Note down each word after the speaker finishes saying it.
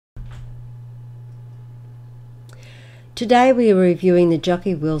Today we are reviewing the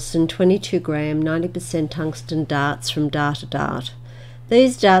Jocky Wilson 22 gram 90% tungsten darts from Datadart.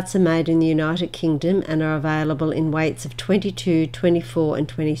 These darts are made in the United Kingdom and are available in weights of 22, 24 and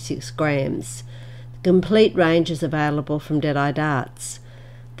 26 grams. The complete range is available from Deadeye Darts.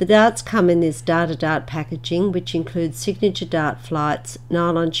 The darts come in this Datadart packaging, which includes signature dart flights,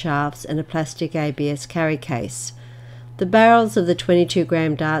 nylon shafts and a plastic ABS carry case. The barrels of the 22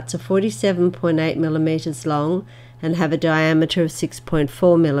 gram darts are 47.8mm long and have a diameter of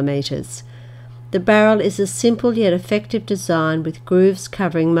 6.4mm. The barrel is a simple yet effective design with grooves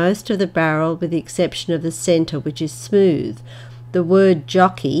covering most of the barrel with the exception of the centre, which is smooth. The word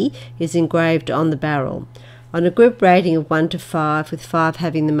Jocky is engraved on the barrel. On a grip rating of 1 to 5, with 5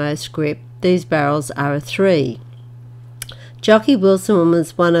 having the most grip, these barrels are a 3. Jocky Wilson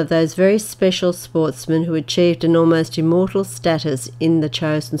was one of those very special sportsmen who achieved an almost immortal status in the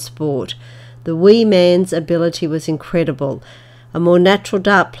chosen sport. The wee man's ability was incredible. A more natural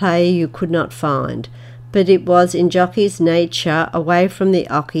dart player you could not find. But it was in Jocky's nature, away from the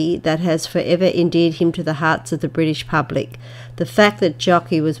oche, that has forever endeared him to the hearts of the British public. The fact that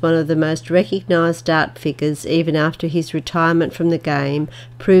Jocky was one of the most recognised dart figures even after his retirement from the game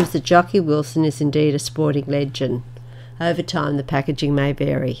proves that Jocky Wilson is indeed a sporting legend. Over time the packaging may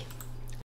vary.